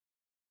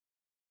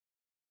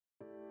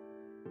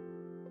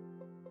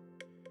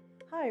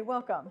Hi,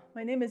 welcome.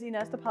 My name is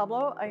Inez de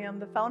Pablo. I am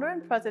the founder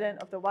and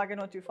president of the Wag'N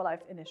O2 Fur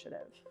Life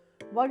initiative.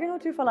 Wag'N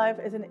O2 Fur Life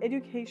is an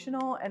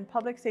educational and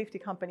public safety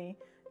company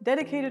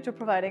dedicated to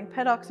providing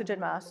pet oxygen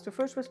masks to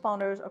first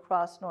responders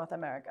across North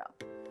America.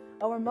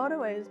 Our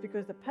motto is,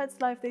 because the pet's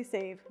life they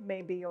save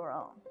may be your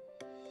own.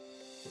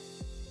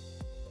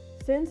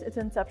 Since its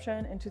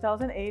inception in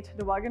 2008,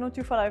 the Wag'N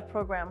O2 Fur Life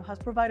program has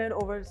provided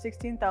over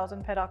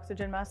 16,000 pet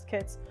oxygen mask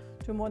kits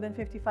to more than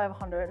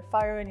 5,500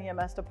 fire and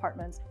EMS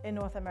departments in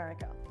North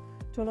America.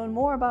 To learn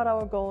more about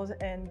our goals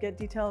and get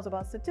details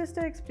about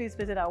statistics, please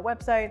visit our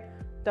website,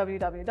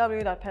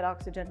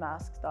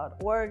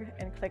 www.petoxygenmasks.org,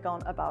 and click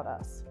on About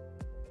Us.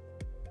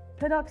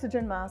 Pet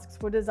oxygen masks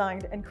were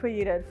designed and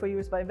created for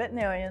use by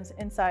veterinarians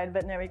inside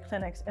veterinary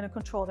clinics in a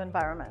controlled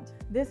environment.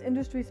 This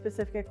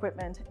industry-specific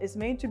equipment is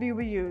made to be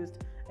reused,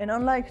 and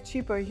unlike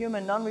cheaper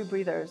human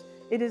non-rebreathers,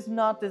 it is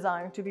not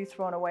designed to be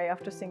thrown away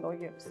after single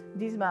use.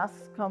 These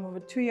masks come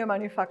with a 2-year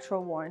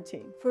manufacturer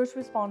warranty. First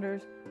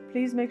responders,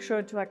 please make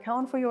sure to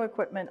account for your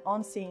equipment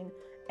on scene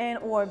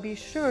and/or be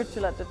sure to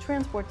let the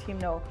transport team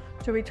know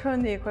to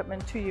return the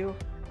equipment to you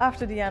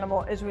after the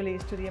animal is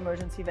released to the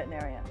emergency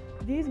veterinarian.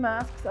 These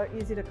masks are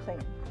easy to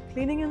clean.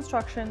 Cleaning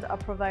instructions are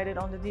provided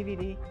on the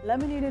DVD,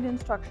 laminated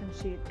instruction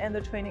sheet, and the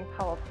training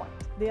PowerPoint.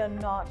 They are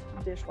not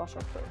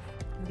dishwasher proof.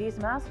 These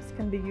masks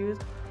can be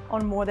used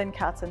on more than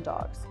cats and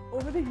dogs.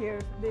 Over the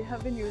years, they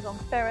have been used on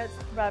ferrets,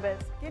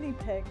 rabbits, guinea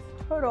pigs,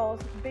 turtles,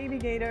 baby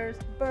gators,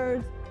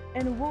 birds,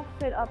 and will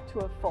fit up to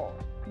a foal,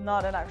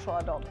 not an actual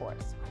adult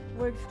horse.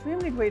 We're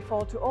extremely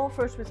grateful to all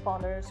first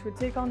responders who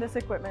take on this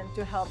equipment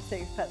to help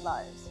save pet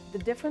lives. The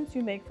difference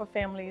you make for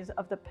families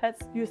of the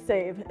pets you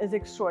save is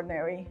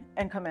extraordinary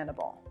and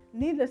commendable.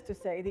 Needless to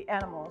say, the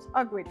animals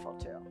are grateful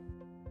too.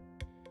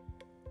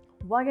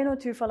 Wag'N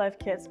O2 Fur Life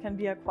kits can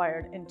be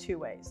acquired in 2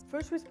 ways.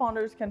 First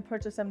responders can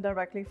purchase them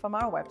directly from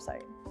our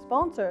website.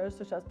 Sponsors,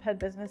 such as pet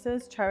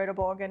businesses,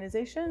 charitable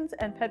organizations,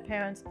 and pet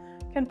parents,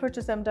 can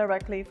purchase them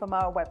directly from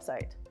our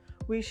website.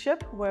 We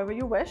ship wherever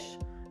you wish,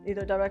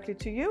 either directly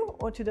to you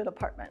or to the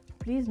department.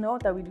 Please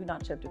note that we do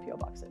not ship to PO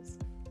boxes.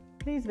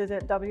 Please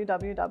visit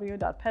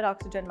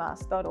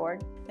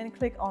www.petoxygenmasks.org and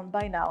click on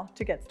Buy Now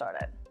to get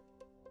started.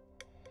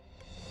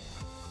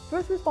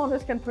 First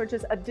responders can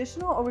purchase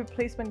additional or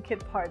replacement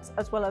kit parts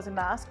as well as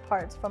mask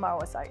parts from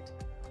our site.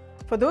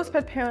 For those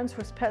pet parents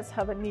whose pets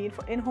have a need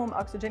for in-home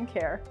oxygen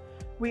care,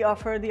 we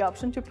offer the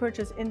option to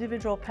purchase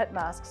individual pet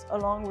masks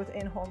along with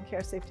in-home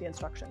care safety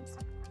instructions.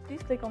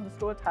 Please click on the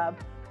Store tab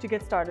to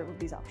get started with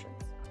these options.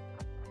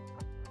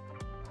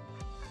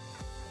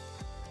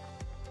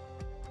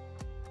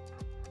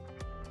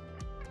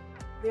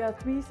 There are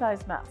 3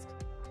 size masks: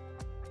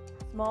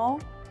 small,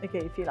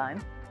 aka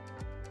feline,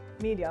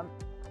 medium,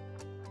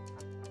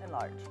 and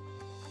large.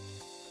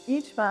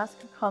 Each mask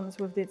comes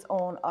with its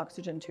own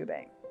oxygen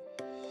tubing.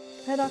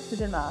 Pet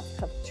oxygen masks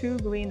have 2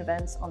 green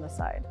vents on the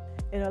side.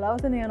 It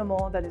allows an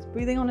animal that is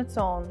breathing on its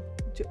own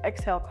to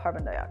exhale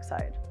carbon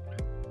dioxide.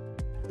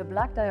 The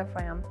black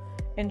diaphragm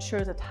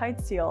ensures a tight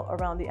seal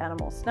around the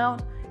animal's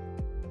snout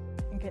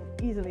and can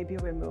easily be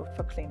removed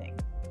for cleaning.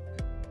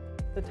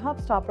 The top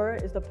stopper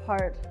is the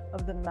part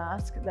of the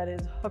mask that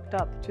is hooked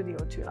up to the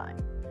O2 line.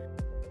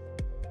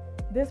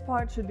 This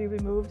part should be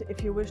removed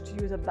if you wish to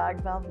use a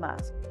bag valve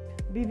mask,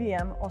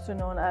 BVM, also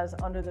known as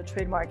under the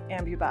trademark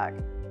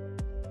AmbuBag.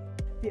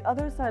 The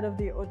other side of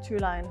the O2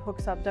 line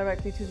hooks up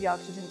directly to the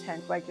oxygen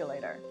tank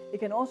regulator. It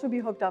can also be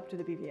hooked up to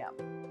the BVM.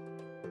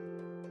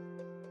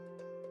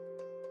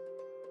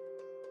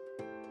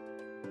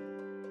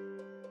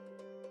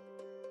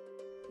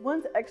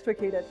 Once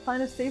extricated,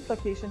 find a safe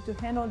location to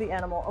handle the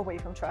animal away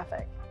from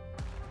traffic.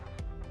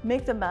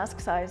 Make the mask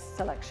size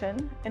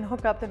selection and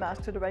hook up the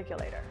mask to the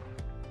regulator.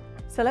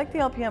 Select the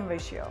LPM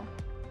ratio.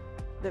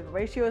 The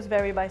ratios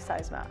vary by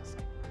size mask.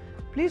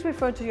 Please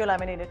refer to your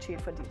laminated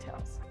sheet for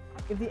details.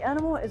 If the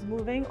animal is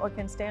moving or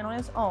can stand on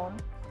its own,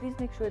 please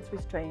make sure it's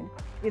restrained,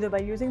 either by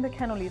using the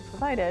kennel lead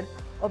provided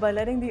or by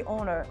letting the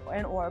owner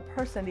and/or a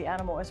person the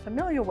animal is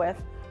familiar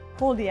with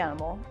hold the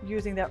animal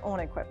using their own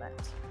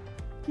equipment.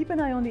 Keep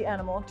an eye on the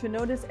animal to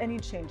notice any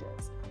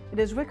changes. It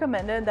is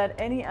recommended that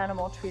any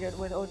animal treated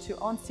with O2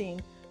 on scene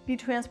be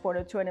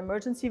transported to an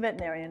emergency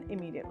veterinarian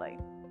immediately.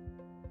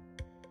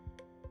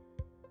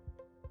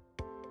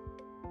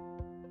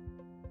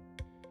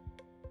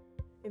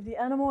 If the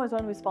animal is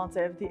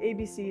unresponsive, the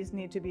ABCs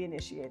need to be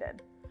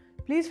initiated.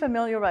 Please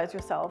familiarize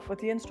yourself with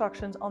the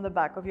instructions on the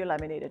back of your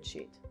laminated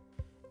sheet.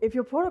 If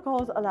your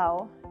protocols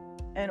allow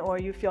and/or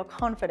you feel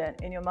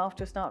confident in your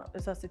mouth-to-snout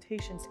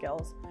resuscitation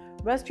skills,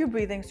 rescue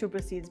breathing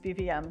supersedes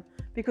BVM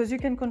because you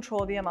can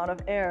control the amount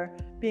of air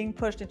being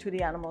pushed into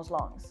the animal's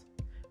lungs.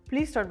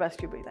 Please start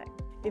rescue breathing.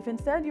 If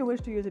instead you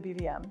wish to use a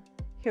BVM,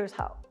 here's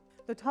how.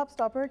 The top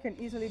stopper can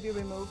easily be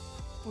removed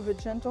with a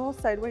gentle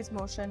sideways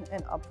motion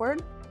and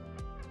upward.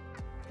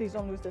 Please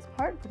don't lose this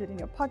part, put it in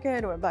your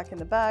pocket or back in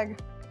the bag,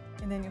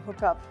 and then you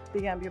hook up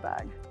the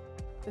AmbuBag.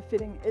 The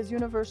fitting is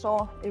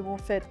universal, it will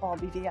fit all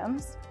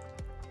BVMs.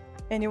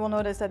 And you will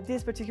notice that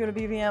this particular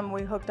BVM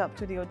we hooked up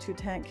to the O2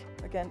 tank.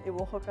 Again, it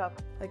will hook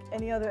up like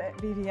any other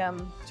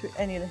BVM to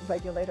any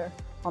regulator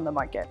on the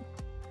market.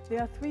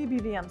 There are 3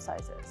 BVM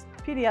sizes: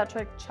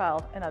 pediatric,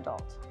 child, and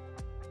adult.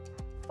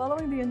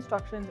 Following the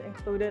instructions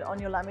included on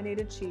your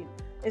laminated sheet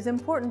is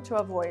important to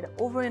avoid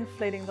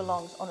overinflating the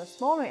lungs on a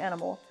smaller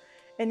animal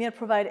and yet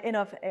provide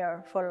enough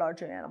air for a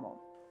larger animal.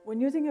 When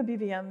using a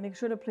BVM, make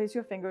sure to place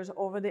your fingers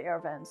over the air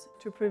vents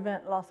to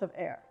prevent loss of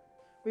air.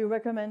 We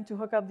recommend to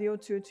hook up the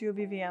O2 to your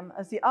BVM,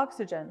 as the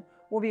oxygen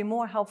will be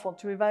more helpful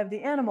to revive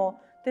the animal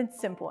than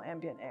simple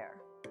ambient air.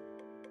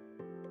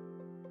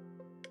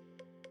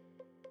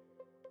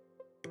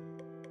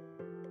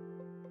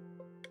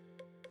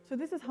 So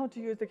this is how to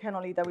use the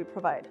kennel lead that we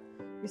provide.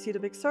 You see the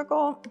big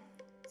circle,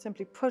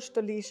 simply push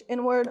the leash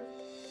inward,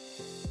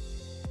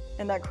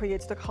 and that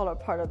creates the collar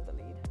part of the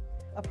lead.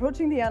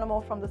 Approaching the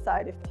animal from the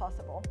side if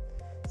possible.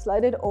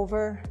 Slide it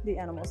over the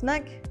animal's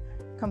neck,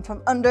 come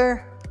from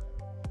under,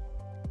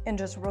 and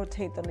just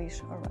rotate the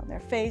leash around their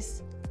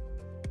face.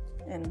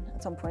 And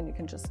at some point you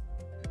can just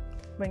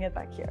bring it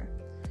back here.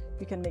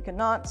 You can make a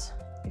knot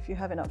if you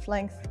have enough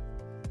length,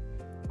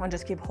 or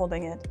just keep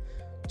holding it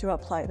to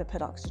apply the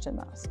pet oxygen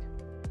mask.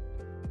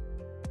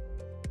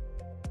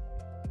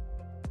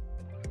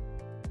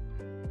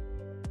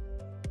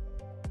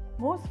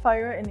 Most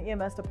fire and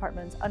EMS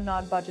departments are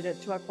not budgeted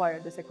to acquire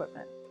this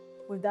equipment.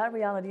 With that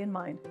reality in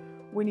mind,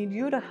 we need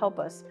you to help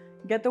us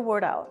get the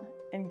word out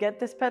and get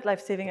this pet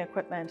life-saving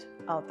equipment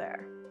out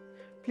there.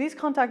 Please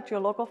contact your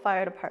local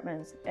fire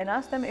departments and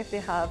ask them if they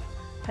have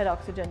pet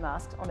oxygen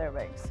masks on their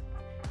rigs.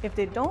 If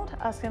they don't,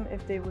 ask them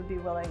if they would be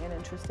willing and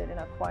interested in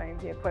acquiring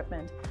the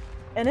equipment,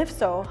 and if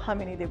so, how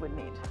many they would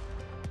need.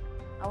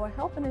 Our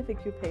help and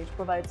FAQ page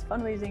provides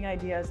fundraising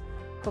ideas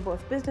for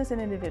both business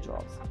and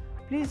individuals.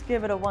 Please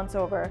give it a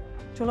once-over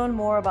to learn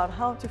more about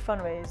how to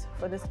fundraise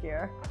for this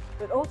gear,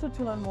 but also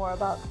to learn more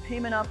about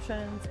payment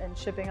options and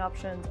shipping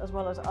options, as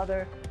well as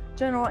other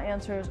general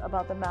answers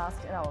about the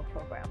mask in our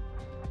program.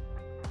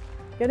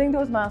 Getting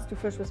those masks to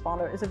first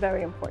responder is a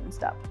very important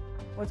step.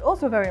 What's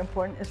also very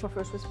important is for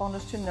first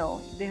responders to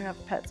know they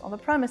have pets on the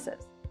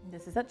premises.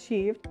 This is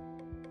achieved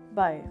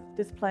by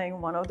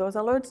displaying one of those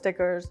alert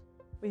stickers.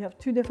 We have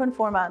 2 different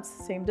formats,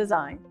 same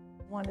design.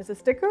 One is a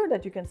sticker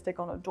that you can stick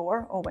on a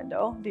door or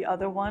window. The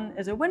other one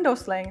is a window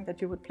sling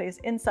that you would place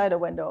inside a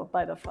window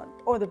by the front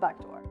or the back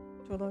door.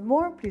 To learn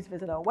more, please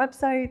visit our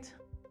website.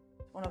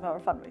 One of our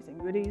fundraising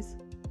goodies.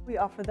 We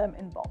offer them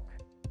in bulk.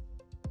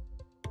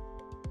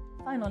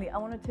 Finally, I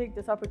want to take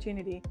this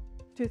opportunity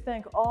to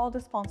thank all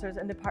the sponsors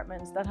and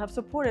departments that have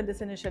supported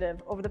this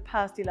initiative over the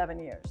past 11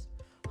 years.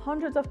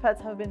 Hundreds of pets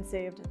have been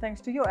saved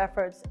thanks to your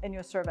efforts and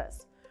your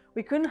service.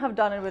 We couldn't have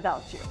done it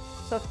without you,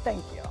 so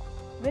thank you.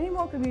 Many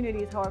more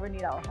communities, however,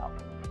 need our help.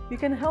 You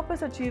can help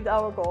us achieve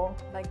our goal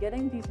by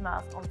getting these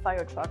masks on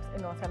fire trucks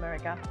in North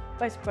America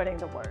by spreading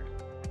the word.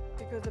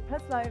 Because the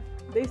pet's life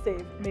they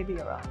save may be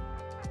your own.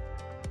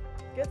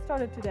 Get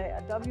started today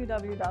at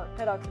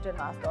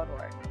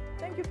www.petoxygenmask.org.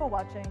 Thank you for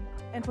watching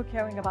and for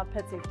caring about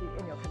pet safety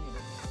in your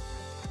community.